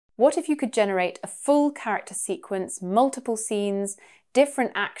What if you could generate a full character sequence, multiple scenes,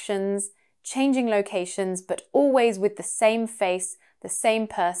 different actions, changing locations, but always with the same face, the same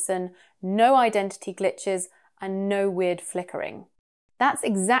person, no identity glitches, and no weird flickering? That's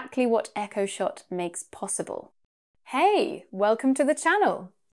exactly what EchoShot makes possible. Hey, welcome to the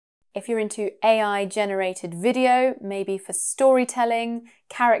channel. If you're into AI-generated video, maybe for storytelling,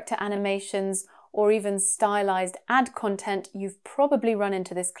 character animations, or even stylized ad content, you've probably run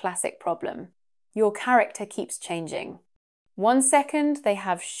into this classic problem. Your character keeps changing. 1 second, they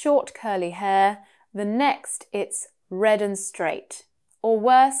have short curly hair. The next, it's red and straight. Or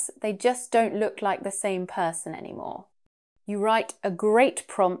worse, they just don't look like the same person anymore. You write a great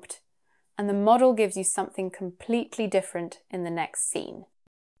prompt, and the model gives you something completely different in the next scene.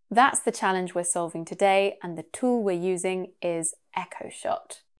 That's the challenge we're solving today, and the tool we're using is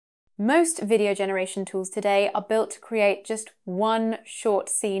EchoShot. Most video generation tools today are built to create just one short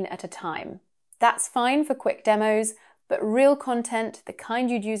scene at a time. That's fine for quick demos, but real content, the kind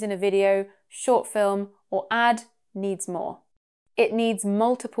you'd use in a video, short film, or ad, needs more. It needs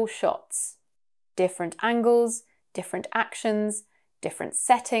multiple shots, different angles, different actions, different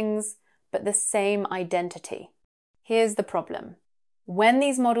settings, but the same identity. Here's the problem. When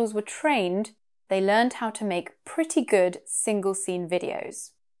these models were trained, they learned how to make pretty good single scene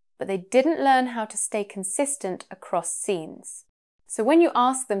videos, but they didn't learn how to stay consistent across scenes. So when you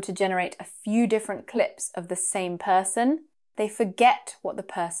ask them to generate a few different clips of the same person, they forget what the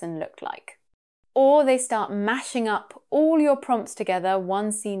person looked like. Or they start mashing up all your prompts together,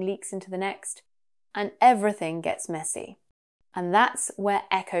 one scene leaks into the next, and everything gets messy. And that's where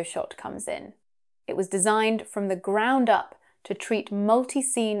EchoShot comes in. It was designed from the ground up to treat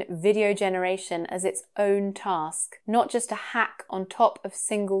multi-scene video generation as its own task, not just a hack on top of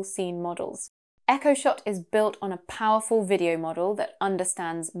single scene models. EchoShot is built on a powerful video model that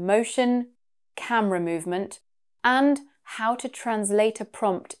understands motion, camera movement, and how to translate a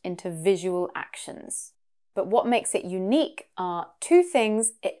prompt into visual actions. But what makes it unique are two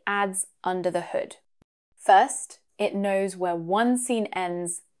things it adds under the hood. First, it knows where one scene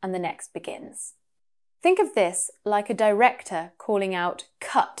ends and the next begins. Think of this like a director calling out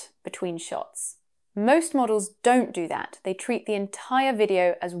 "cut" between shots. Most models don't do that. They treat the entire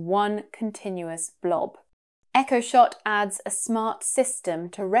video as one continuous blob. EchoShot adds a smart system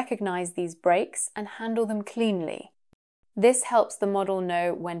to recognize these breaks and handle them cleanly. This helps the model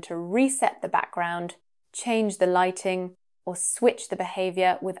know when to reset the background, change the lighting, or switch the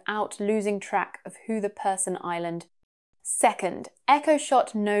behavior without losing track of who the person island. Second,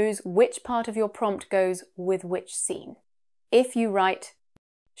 EchoShot knows which part of your prompt goes with which scene. If you write,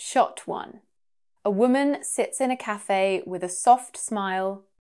 "Shot 1. A woman sits in a cafe with a soft smile."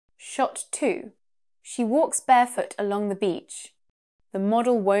 Shot 2. She walks barefoot along the beach. The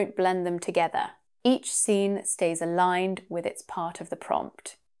model won't blend them together. Each scene stays aligned with its part of the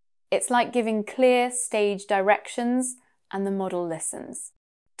prompt. It's like giving clear stage directions, and the model listens.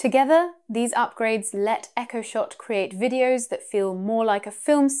 Together, these upgrades let EchoShot create videos that feel more like a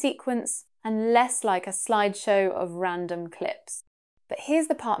film sequence and less like a slideshow of random clips. But here's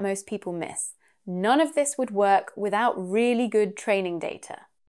the part most people miss. None of this would work without really good training data.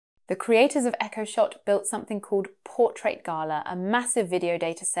 The creators of EchoShot built something called Portrait Gala, a massive video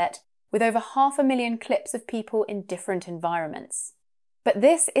dataset with over 500,000 clips of people in different environments. But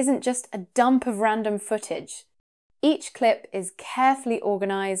this isn't just a dump of random footage. Each clip is carefully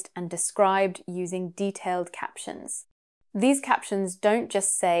organized and described using detailed captions. These captions don't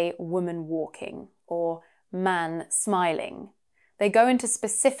just say "woman walking" or "man smiling." They go into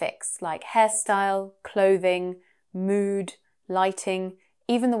specifics like hairstyle, clothing, mood, lighting,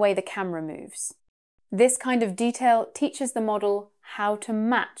 even the way the camera moves. This kind of detail teaches the model how to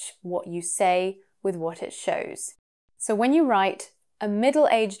match what you say with what it shows. So when you write, "A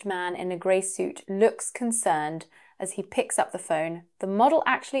middle-aged man in a grey suit looks concerned as he picks up the phone," the model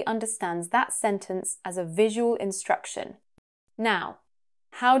actually understands that sentence as a visual instruction. Now,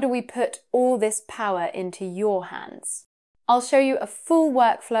 how do we put all this power into your hands? I'll show you a full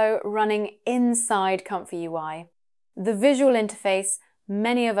workflow running inside ComfyUI, the visual interface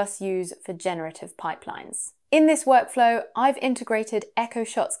many of us use for generative pipelines. In this workflow, I've integrated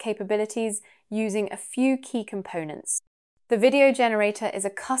EchoShot's capabilities using a few key components. The video generator is a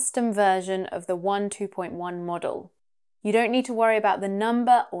custom version of the 1.2.1 model. You don't need to worry about the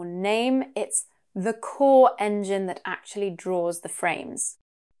number or name, it's the core engine that actually draws the frames.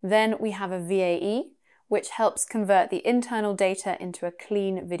 Then we have a VAE, which helps convert the internal data into a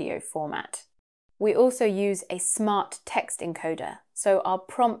clean video format. We also use a smart text encoder, so our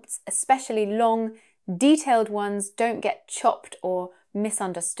prompts, especially long, detailed ones, don't get chopped or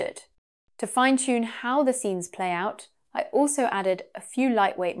misunderstood. To fine-tune how the scenes play out, I also added a few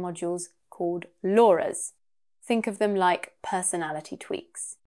lightweight modules called LoRAs. Think of them like personality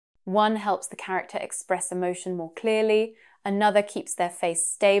tweaks. One helps the character express emotion more clearly, another keeps their face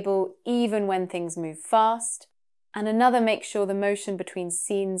stable even when things move fast, and another makes sure the motion between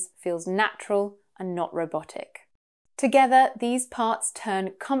scenes feels natural and not robotic. Together, these parts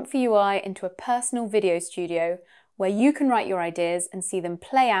turn ComfyUI into a personal video studio where you can write your ideas and see them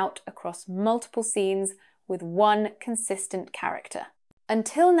play out across multiple scenes with one consistent character.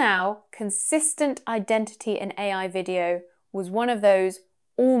 Until now, consistent identity in AI video was one of those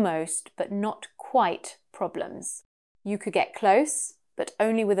almost but not quite problems. You could get close, but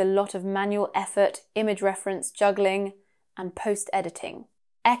only with a lot of manual effort, image reference juggling, and post-editing.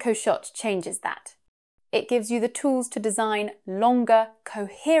 EchoShot changes that. It gives you the tools to design longer,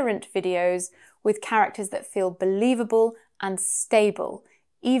 coherent videos with characters that feel believable and stable,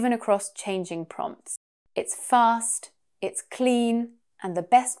 even across changing prompts. It's fast, it's clean, and the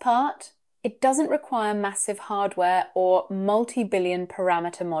best part? It doesn't require massive hardware or multi-billion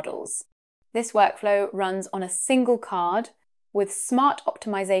parameter models. This workflow runs on a single card with smart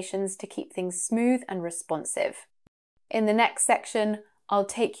optimizations to keep things smooth and responsive. In the next section, I'll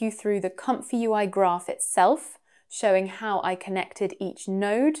take you through the ComfyUI graph itself, showing how I connected each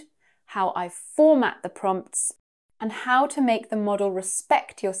node, how I format the prompts, and how to make the model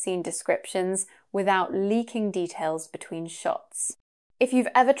respect your scene descriptions without leaking details between shots. If you've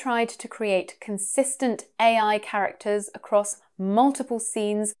ever tried to create consistent AI characters across multiple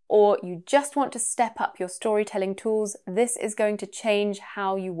scenes, or you just want to step up your storytelling tools, this is going to change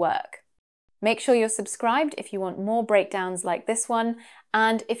how you work. Make sure you're subscribed if you want more breakdowns like this one,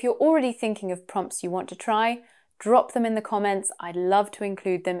 and if you're already thinking of prompts you want to try, drop them in the comments. I'd love to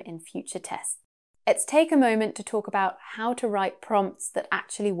include them in future tests. Let's take a moment to talk about how to write prompts that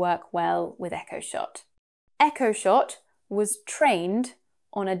actually work well with EchoShot. EchoShot was trained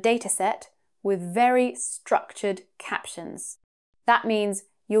on a dataset with very structured captions. That means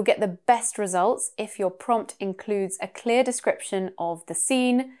you'll get the best results if your prompt includes a clear description of the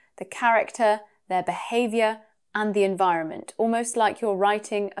scene, the character, their behavior, and the environment, almost like you're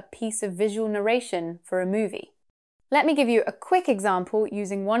writing a piece of visual narration for a movie. Let me give you a quick example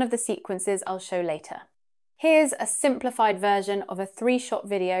using one of the sequences I'll show later. Here's a simplified version of a 3-shot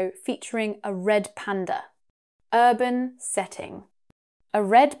video featuring a red panda. Urban setting. A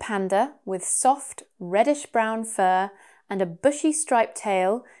red panda with soft reddish-brown fur and a bushy striped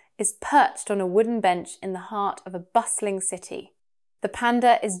tail is perched on a wooden bench in the heart of a bustling city. The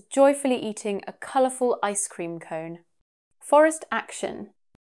panda is joyfully eating a colourful ice cream cone. Forest action.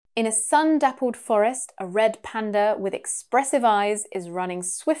 In a sun-dappled forest, a red panda with expressive eyes is running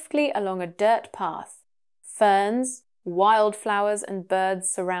swiftly along a dirt path. Ferns, wildflowers and birds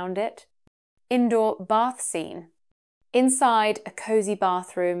surround it. Indoor bath scene. Inside a cozy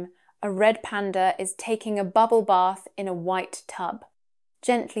bathroom, a red panda is taking a bubble bath in a white tub,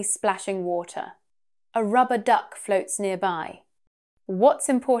 gently splashing water. A rubber duck floats nearby. What's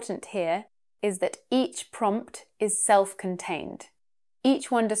important here is that each prompt is self-contained. Each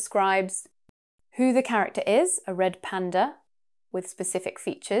one describes who the character is, a red panda, with specific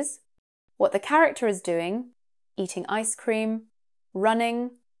features, what the character is doing, eating ice cream,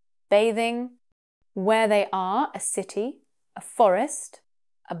 running, bathing, where they are, a city, a forest,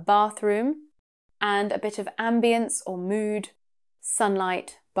 a bathroom, and a bit of ambience or mood,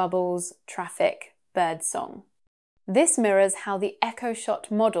 sunlight, bubbles, traffic, birdsong. This mirrors how the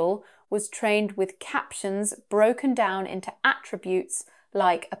EchoShot model was trained with captions broken down into attributes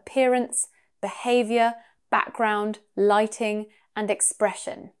like appearance, behavior, background, lighting, and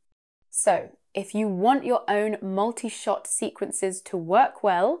expression. So, if you want your own multi-shot sequences to work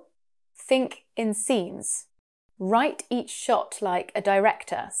well, think in scenes. Write each shot like a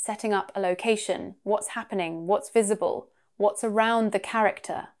director, setting up a location, what's happening, what's visible, what's around the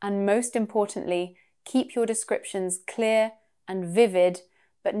character, and most importantly, keep your descriptions clear and vivid,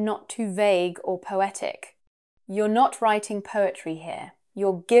 but not too vague or poetic. You're not writing poetry here.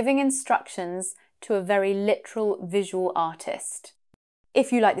 You're giving instructions to a very literal visual artist.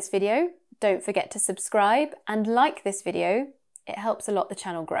 If you like this video, don't forget to subscribe and like this video. It helps a lot the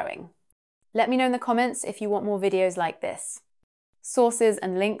channel growing. Let me know in the comments if you want more videos like this. Sources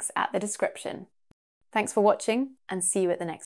and links at the description. Thanks for watching and see you at the next one.